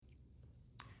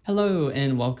Hello,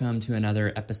 and welcome to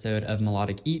another episode of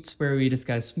Melodic Eats, where we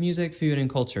discuss music, food, and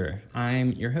culture.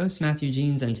 I'm your host, Matthew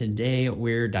Jeans, and today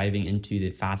we're diving into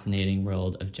the fascinating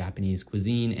world of Japanese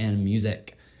cuisine and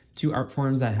music, two art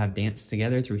forms that have danced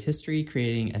together through history,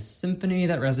 creating a symphony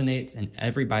that resonates in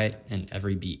every bite and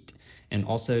every beat. And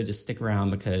also, just stick around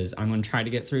because I'm going to try to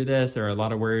get through this. There are a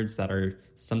lot of words that are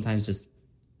sometimes just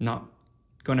not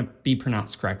going to be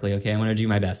pronounced correctly, okay? I'm going to do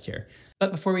my best here.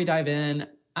 But before we dive in,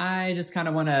 I just kind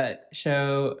of want to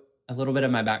show a little bit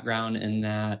of my background in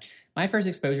that my first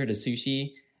exposure to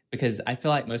sushi, because I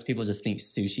feel like most people just think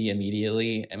sushi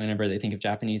immediately whenever they think of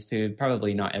Japanese food.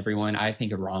 Probably not everyone. I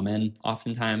think of ramen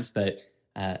oftentimes, but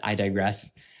I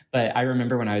digress. But I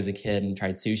remember when I was a kid and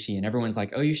tried sushi and everyone's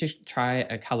like, oh, you should try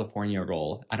a California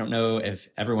roll. I don't know if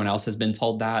everyone else has been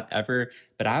told that ever,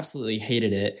 but I absolutely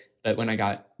hated it. But when I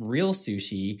got real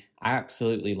sushi, I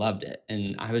absolutely loved it.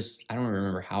 And I don't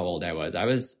remember how old I was. I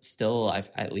was still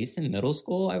at least in middle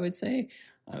school, I would say.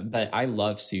 But I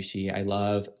love sushi. I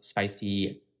love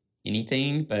spicy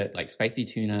anything, but like spicy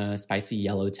tuna, spicy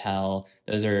yellowtail.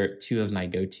 Those are two of my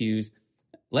go-tos.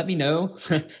 Let me know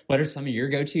what are some of your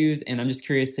go-tos, and I'm just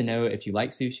curious to know if you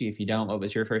like sushi. If you don't, what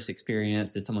was your first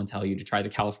experience? Did someone tell you to try the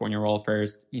California roll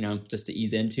first, just to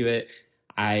ease into it?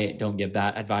 I don't give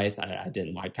that advice. I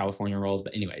didn't like California rolls,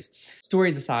 but anyways,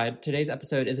 stories aside, today's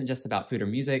episode isn't just about food or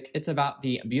music. It's about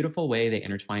the beautiful way they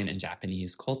intertwine in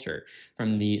Japanese culture.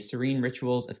 From the serene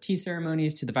rituals of tea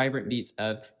ceremonies to the vibrant beats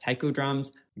of taiko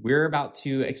drums, we're about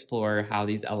to explore how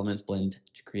these elements blend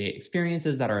to create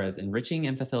experiences that are as enriching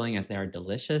and fulfilling as they are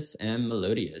delicious and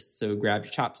melodious. So grab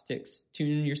your chopsticks,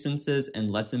 tune your senses,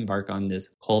 and let's embark on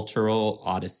this cultural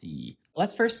odyssey.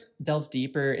 Let's first delve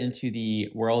deeper into the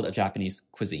world of Japanese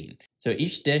cuisine. So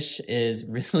each dish is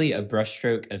really a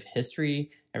brushstroke of history,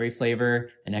 every flavor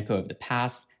an echo of the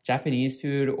past. Japanese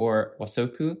food, or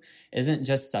wasoku, isn't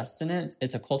just sustenance,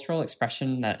 it's a cultural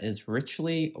expression that is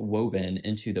richly woven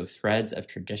into the threads of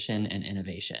tradition and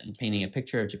innovation, painting a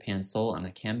picture of Japan's soul on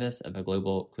a canvas of a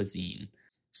global cuisine.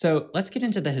 So let's get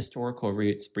into the historical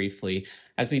roots briefly.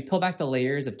 As we peel back the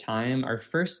layers of time, our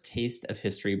first taste of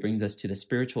history brings us to the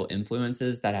spiritual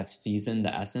influences that have seasoned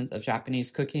the essence of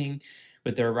Japanese cooking.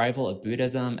 With the arrival of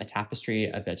Buddhism, a tapestry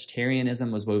of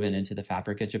vegetarianism was woven into the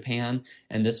fabric of Japan.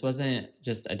 And this wasn't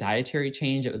just a dietary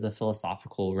change, it was a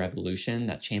philosophical revolution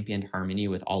that championed harmony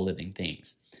with all living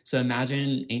things. So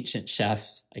imagine ancient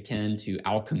chefs akin to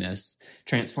alchemists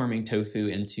transforming tofu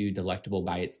into delectable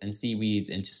bites and seaweeds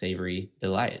into savory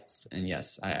delights. And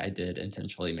yes, I did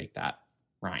intentionally make that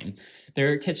rhyme.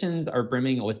 Their kitchens are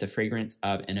brimming with the fragrance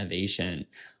of innovation.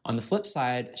 On the flip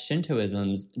side,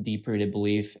 Shintoism's deep-rooted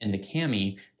belief in the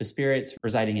kami, the spirits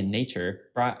residing in nature,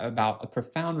 brought about a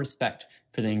profound respect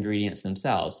for the ingredients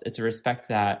themselves. It's a respect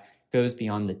that goes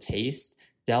beyond the taste,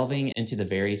 delving into the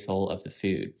very soul of the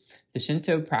food. The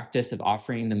Shinto practice of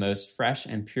offering the most fresh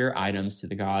and pure items to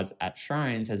the gods at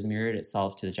shrines has mirrored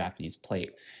itself to the Japanese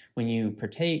plate. When you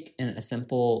partake in a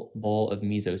simple bowl of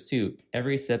miso soup,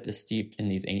 every sip is steeped in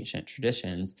these ancient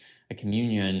traditions, a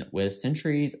communion with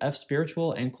centuries of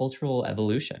spiritual and cultural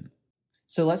evolution.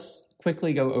 So let's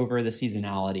quickly go over the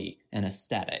seasonality and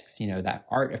aesthetics, that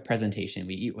art of presentation.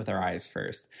 We eat with our eyes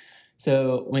first.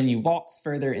 So when you waltz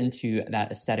further into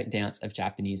that aesthetic dance of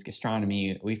Japanese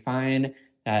gastronomy, we find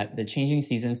that the changing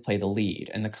seasons play the lead,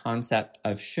 and the concept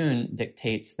of shun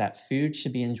dictates that food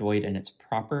should be enjoyed in its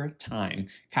proper time,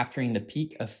 capturing the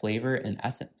peak of flavor and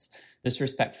essence. This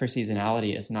respect for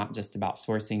seasonality is not just about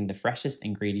sourcing the freshest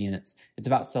ingredients, it's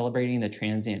about celebrating the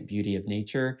transient beauty of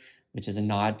nature, which is a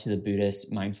nod to the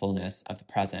Buddhist mindfulness of the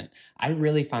present. I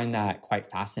really find that quite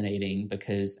fascinating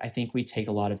because I think we take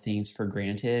a lot of things for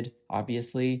granted,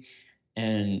 obviously,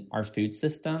 in our food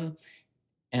system.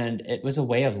 And it was a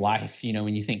way of life,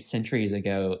 when you think centuries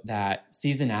ago, that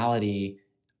seasonality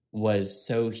was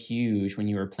so huge when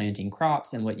you were planting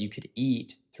crops and what you could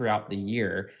eat throughout the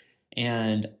year.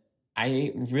 And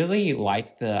I really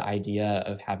like the idea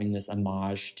of having this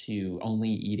homage to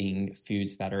only eating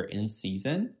foods that are in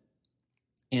season.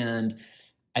 And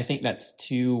I think that's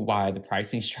too why the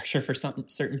pricing structure for some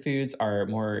certain foods are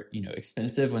more,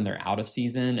 expensive when they're out of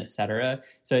season, etc.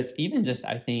 So it's even just,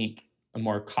 I think, a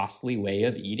more costly way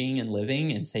of eating and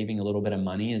living and saving a little bit of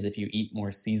money is if you eat more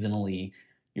seasonally,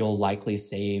 you'll likely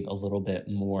save a little bit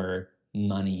more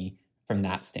money from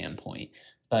that standpoint.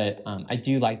 But I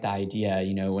do like the idea,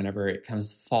 whenever it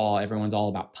comes to fall, everyone's all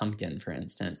about pumpkin, for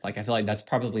instance. Like, I feel like that's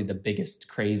probably the biggest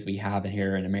craze we have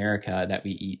here in America that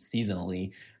we eat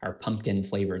seasonally, are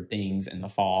pumpkin-flavored things in the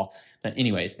fall. But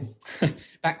anyways,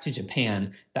 back to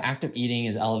Japan, the act of eating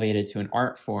is elevated to an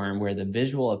art form where the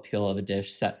visual appeal of a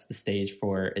dish sets the stage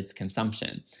for its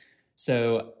consumption.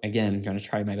 So again, I'm going to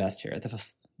try my best here.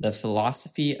 The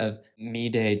philosophy of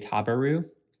Mide Tabaru,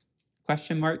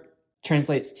 question mark,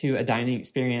 translates to a dining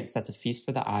experience that's a feast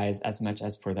for the eyes as much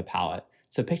as for the palate.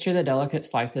 So picture the delicate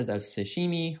slices of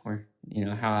sashimi, or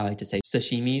how I like to say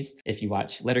sashimis. If you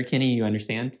watch Letterkenny, you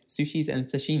understand sushis and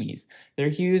sashimis. They're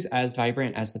hues as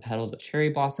vibrant as the petals of cherry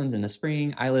blossoms in the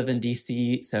spring. I live in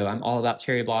DC, so I'm all about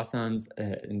cherry blossoms,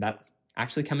 and that's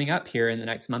actually coming up here in the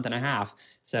next month and a half.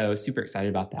 So super excited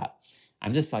about that.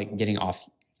 I'm just like getting off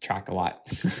track a lot.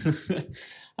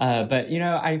 But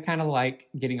I kind of like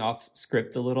getting off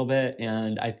script a little bit.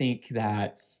 And I think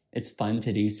that it's fun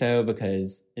to do so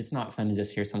because it's not fun to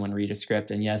just hear someone read a script.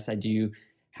 And yes, I do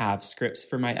have scripts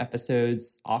for my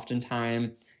episodes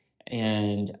oftentimes.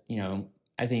 And,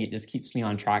 I think it just keeps me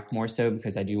on track more so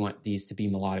because I do want these to be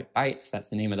melodic bites.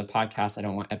 That's the name of the podcast. I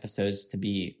don't want episodes to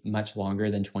be much longer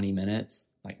than 20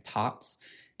 minutes, like tops.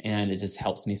 And it just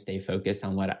helps me stay focused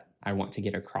on what I want to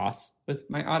get across with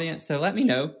my audience. So let me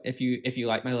know if you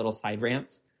like my little side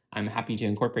rants. I'm happy to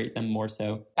incorporate them more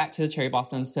so. Back to the cherry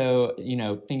blossoms. So,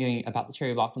 thinking about the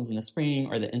cherry blossoms in the spring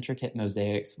or the intricate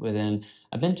mosaics within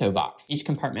a bento box. Each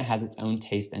compartment has its own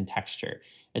taste and texture.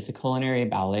 It's a culinary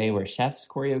ballet where chefs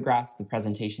choreograph the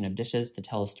presentation of dishes to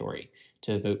tell a story,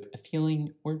 to evoke a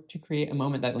feeling, or to create a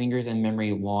moment that lingers in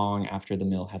memory long after the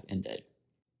meal has ended.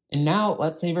 And now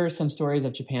let's savor some stories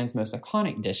of Japan's most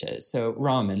iconic dishes. So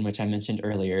ramen, which I mentioned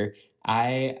earlier,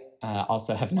 I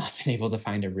also have not been able to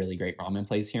find a really great ramen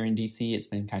place here in DC. It's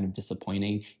been kind of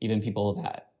disappointing. Even people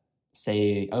that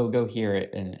say, oh, go here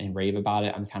and rave about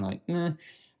it, I'm kind of like, meh.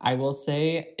 I will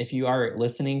say, if you are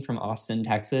listening from Austin,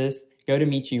 Texas, go to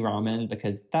Michi Ramen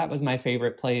because that was my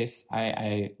favorite place.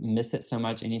 I miss it so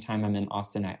much. Anytime I'm in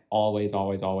Austin, I always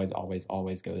go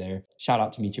there. Shout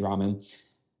out to Michi Ramen.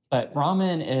 But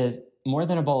ramen is more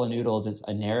than a bowl of noodles. It's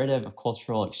a narrative of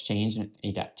cultural exchange and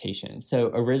adaptation. So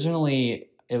originally,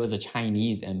 it was a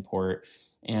Chinese import,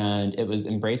 and it was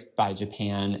embraced by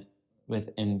Japan with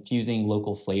infusing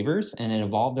local flavors, and it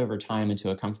evolved over time into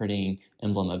a comforting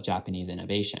emblem of Japanese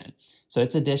innovation. So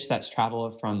it's a dish that's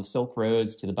traveled from the Silk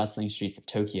Roads to the bustling streets of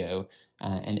Tokyo,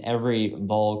 and every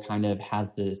bowl kind of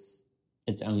has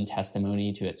its own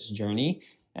testimony to its journey.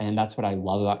 And that's what I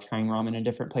love about trying ramen in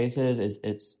different places is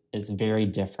it's very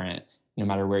different no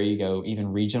matter where you go.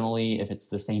 Even regionally, if it's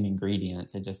the same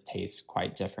ingredients, it just tastes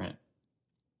quite different.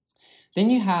 Then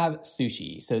you have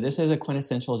sushi. So this is a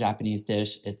quintessential Japanese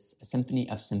dish. It's a symphony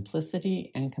of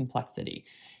simplicity and complexity.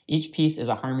 Each piece is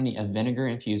a harmony of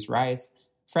vinegar-infused rice,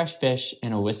 fresh fish,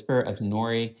 and a whisper of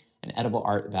nori, an edible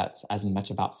art that's as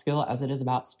much about skill as it is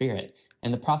about spirit.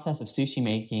 And the process of sushi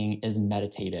making is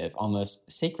meditative, almost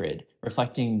sacred,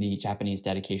 reflecting the Japanese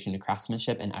dedication to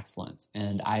craftsmanship and excellence.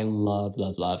 And I love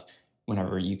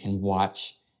whenever you can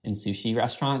watch in sushi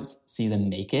restaurants, see them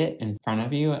make it in front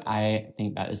of you. I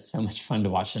think that is so much fun to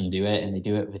watch them do it, and they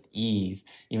do it with ease,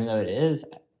 even though it is,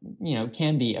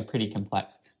 can be a pretty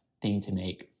complex thing to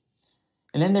make.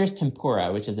 And then there's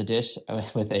tempura, which is a dish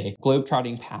with a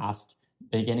globe-trotting past,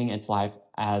 beginning its life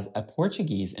as a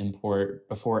Portuguese import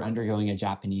before undergoing a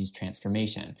Japanese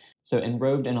transformation. So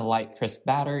enrobed in a light, crisp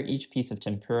batter, each piece of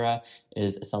tempura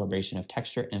is a celebration of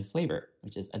texture and flavor,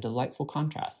 which is a delightful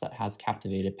contrast that has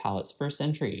captivated palates for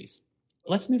centuries.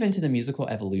 Let's move into the musical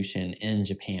evolution in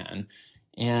Japan.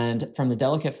 And from the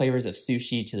delicate flavors of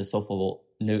sushi to the soulful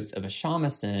notes of a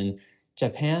shamisen,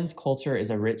 Japan's culture is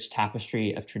a rich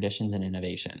tapestry of traditions and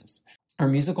innovations. Our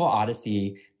musical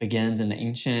odyssey begins in the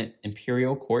ancient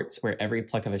imperial courts where every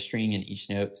pluck of a string and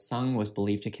each note sung was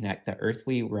believed to connect the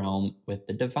earthly realm with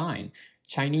the divine.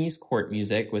 Chinese court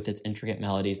music, with its intricate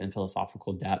melodies and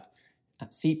philosophical depth,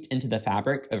 seeped into the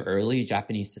fabric of early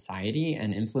Japanese society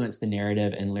and influenced the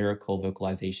narrative and lyrical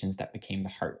vocalizations that became the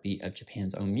heartbeat of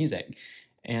Japan's own music.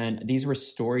 And these were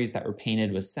stories that were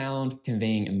painted with sound,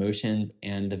 conveying emotions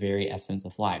and the very essence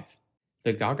of life.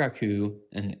 The gagaku,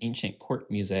 an ancient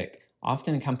court music,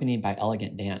 often accompanied by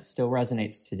elegant dance, still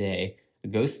resonates today, a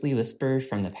ghostly whisper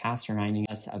from the past reminding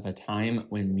us of a time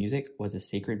when music was a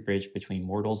sacred bridge between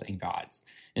mortals and gods.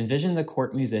 Envision the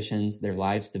court musicians, their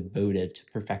lives devoted to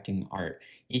perfecting the art,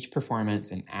 each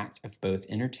performance an act of both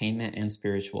entertainment and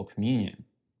spiritual communion.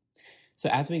 So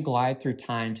as we glide through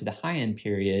time to the Heian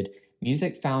period,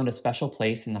 music found a special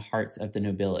place in the hearts of the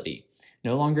nobility.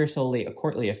 No longer solely a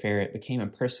courtly affair, it became a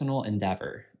personal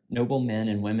endeavor. Noble men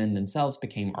and women themselves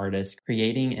became artists,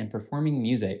 creating and performing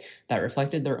music that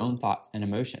reflected their own thoughts and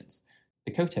emotions.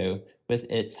 The koto, with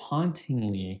its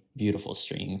hauntingly beautiful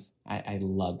strings, I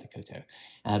love the koto,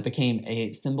 became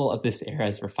a symbol of this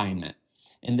era's refinement.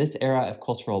 In this era of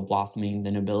cultural blossoming,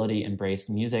 the nobility embraced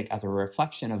music as a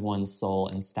reflection of one's soul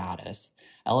and status.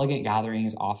 Elegant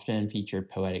gatherings often featured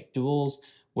poetic duels,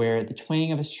 where the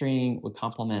twang of a string would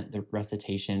complement the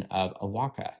recitation of a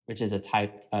waka, which is a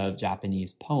type of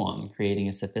Japanese poem, creating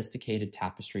a sophisticated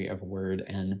tapestry of word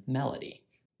and melody.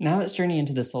 Now let's journey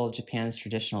into the soul of Japan's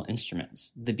traditional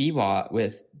instruments. The biwa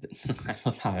with, I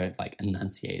love how I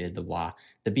enunciated the wa.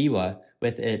 The biwa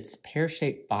with its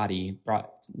pear-shaped body brought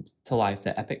to life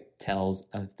the epic tales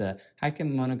of the Haiku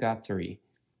Monogatari.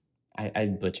 I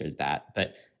butchered that,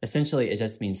 but essentially it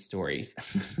just means stories.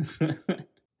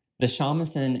 The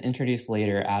shamisen, introduced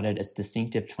later, added its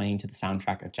distinctive twang to the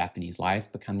soundtrack of Japanese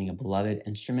life, becoming a beloved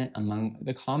instrument among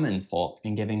the common folk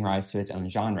and giving rise to its own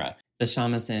genre. The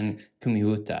shamisen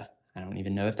kumiuta. I don't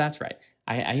even know if that's right.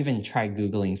 I even tried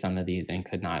Googling some of these and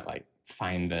could not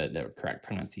find the correct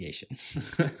pronunciation.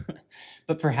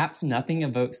 But perhaps nothing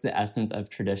evokes the essence of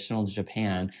traditional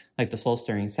Japan like the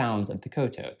soul-stirring sounds of the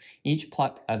koto. Each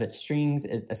pluck of its strings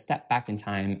is a step back in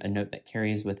time, a note that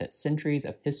carries with it centuries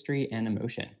of history and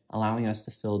emotion, allowing us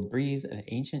to feel the breeze of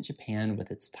ancient Japan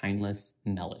with its timeless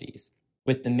melodies.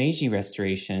 With the Meiji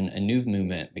Restoration, a new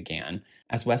movement began.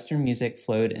 As Western music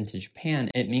flowed into Japan,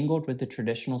 it mingled with the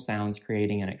traditional sounds,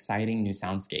 creating an exciting new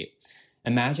soundscape.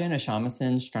 Imagine a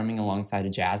shamisen strumming alongside a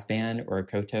jazz band or a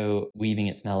koto weaving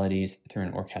its melodies through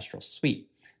an orchestral suite.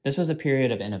 This was a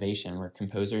period of innovation where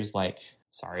composers like,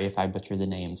 sorry if I butcher the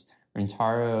names,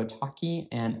 Rintaro Taki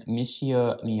and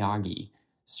Michio Miyagi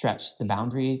stretched the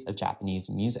boundaries of Japanese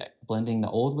music, blending the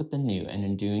old with the new, and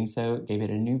in doing so, gave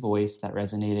it a new voice that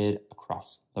resonated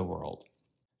across the world.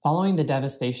 Following the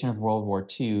devastation of World War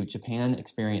II, Japan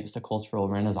experienced a cultural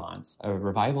renaissance, a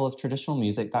revival of traditional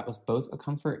music that was both a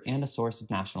comfort and a source of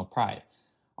national pride.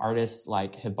 Artists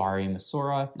like Hibari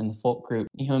Masura and the folk group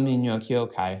Nihonmin no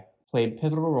Kyokai played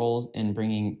pivotal roles in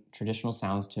bringing traditional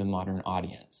sounds to a modern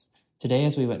audience. Today,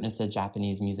 as we witness a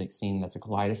Japanese music scene that's a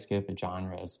kaleidoscope of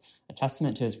genres, a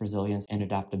testament to its resilience and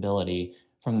adaptability,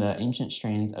 from the ancient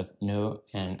strains of No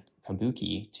and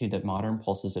Kabuki to the modern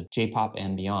pulses of J-pop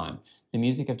and beyond, the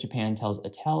music of Japan tells a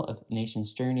tale of a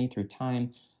nation's journey through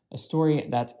time, a story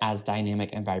that's as dynamic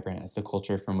and vibrant as the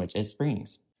culture from which it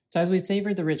springs. So as we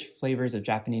savored the rich flavors of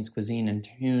Japanese cuisine and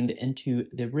tuned into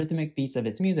the rhythmic beats of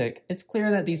its music, it's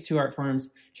clear that these two art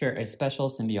forms share a special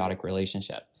symbiotic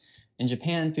relationship. In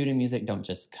Japan, food and music don't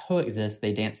just coexist,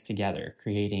 they dance together,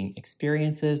 creating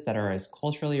experiences that are as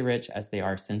culturally rich as they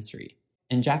are sensory.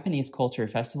 In Japanese culture,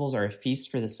 festivals are a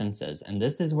feast for the senses, and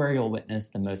this is where you'll witness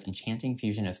the most enchanting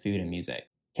fusion of food and music.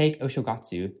 Take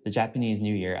Oshogatsu, the Japanese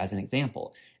New Year, as an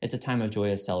example. It's a time of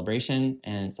joyous celebration,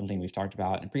 and something we've talked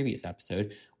about in a previous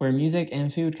episode, where music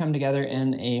and food come together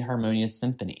in a harmonious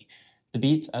symphony. The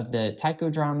beats of the taiko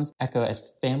drums echo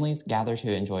as families gather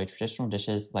to enjoy traditional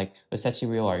dishes like osechi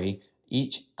ryori,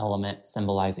 each element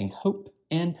symbolizing hope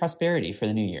and prosperity for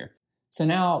the new year. So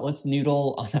now let's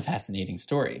noodle on a fascinating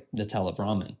story, the tale of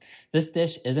ramen. This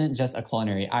dish isn't just a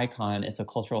culinary icon, it's a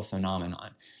cultural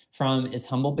phenomenon. From its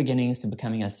humble beginnings to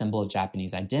becoming a symbol of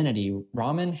Japanese identity,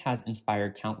 ramen has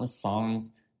inspired countless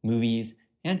songs, movies,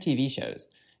 and TV shows.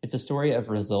 It's a story of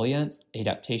resilience,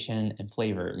 adaptation, and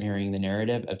flavor, mirroring the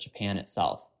narrative of Japan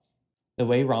itself. The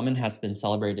way ramen has been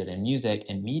celebrated in music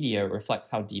and media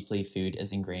reflects how deeply food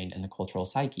is ingrained in the cultural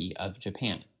psyche of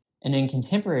Japan. And in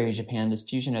contemporary Japan, this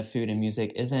fusion of food and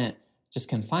music isn't just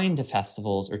confined to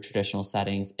festivals or traditional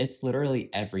settings, it's literally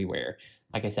everywhere.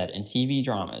 Like I said, in TV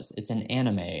dramas, it's in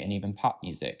anime and even pop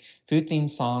music.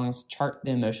 Food-themed songs chart the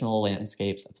emotional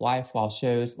landscapes of life, while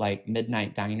shows like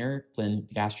Midnight Diner blend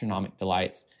gastronomic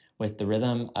delights with the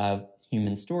rhythm of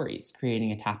human stories,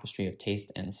 creating a tapestry of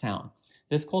taste and sound.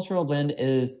 This cultural blend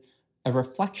is a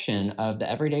reflection of the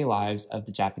everyday lives of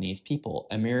the Japanese people,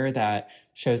 a mirror that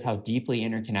shows how deeply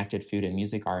interconnected food and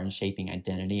music are in shaping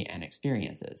identity and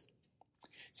experiences.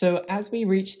 So as we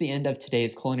reach the end of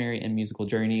today's culinary and musical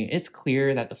journey, it's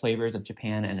clear that the flavors of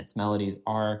Japan and its melodies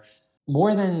are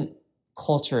more than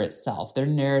culture itself. They're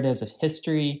narratives of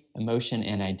history, emotion,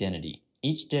 and identity.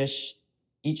 Each dish,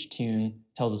 each tune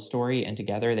tells a story, and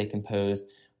together they compose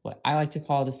what I like to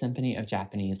call the symphony of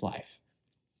Japanese life.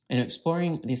 In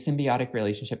exploring the symbiotic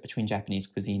relationship between Japanese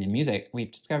cuisine and music,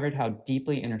 we've discovered how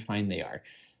deeply intertwined they are.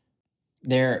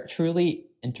 They're truly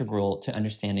integral to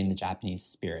understanding the Japanese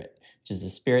spirit, which is a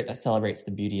spirit that celebrates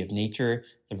the beauty of nature,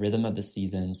 the rhythm of the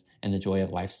seasons, and the joy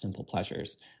of life's simple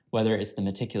pleasures. Whether it's the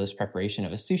meticulous preparation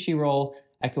of a sushi roll,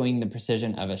 echoing the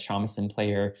precision of a shamisen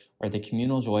player, or the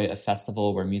communal joy of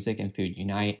festival where music and food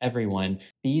unite everyone,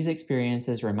 these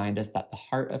experiences remind us that the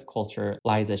heart of culture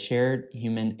lies a shared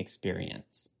human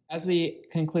experience. As we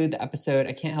conclude the episode,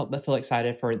 I can't help but feel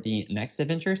excited for the next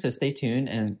adventure, so stay tuned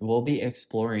and we'll be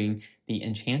exploring the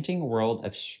enchanting world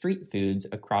of street foods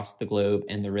across the globe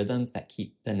and the rhythms that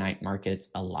keep the night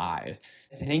markets alive.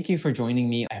 Thank you for joining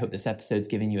me. I hope this episode's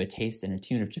given you a taste and a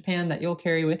tune of Japan that you'll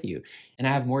carry with you. And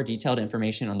I have more detailed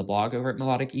information on the blog over at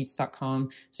melodiceats.com,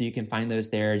 so you can find those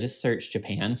there. Just search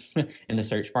Japan in the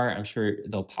search bar. I'm sure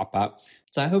they'll pop up.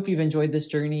 So I hope you've enjoyed this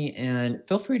journey, and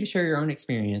feel free to share your own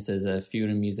experiences of food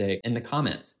and music in the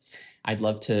comments. I'd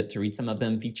love to read some of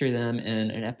them, feature them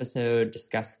in an episode,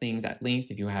 discuss things at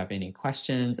length. If you have any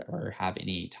questions or have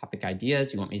any topic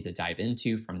ideas you want me to dive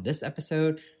into from this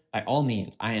episode, by all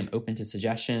means, I am open to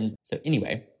suggestions. So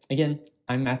anyway, again,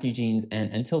 I'm Matthew Jeans,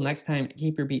 and until next time,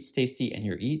 keep your beats tasty and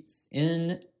your eats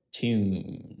in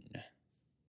tune.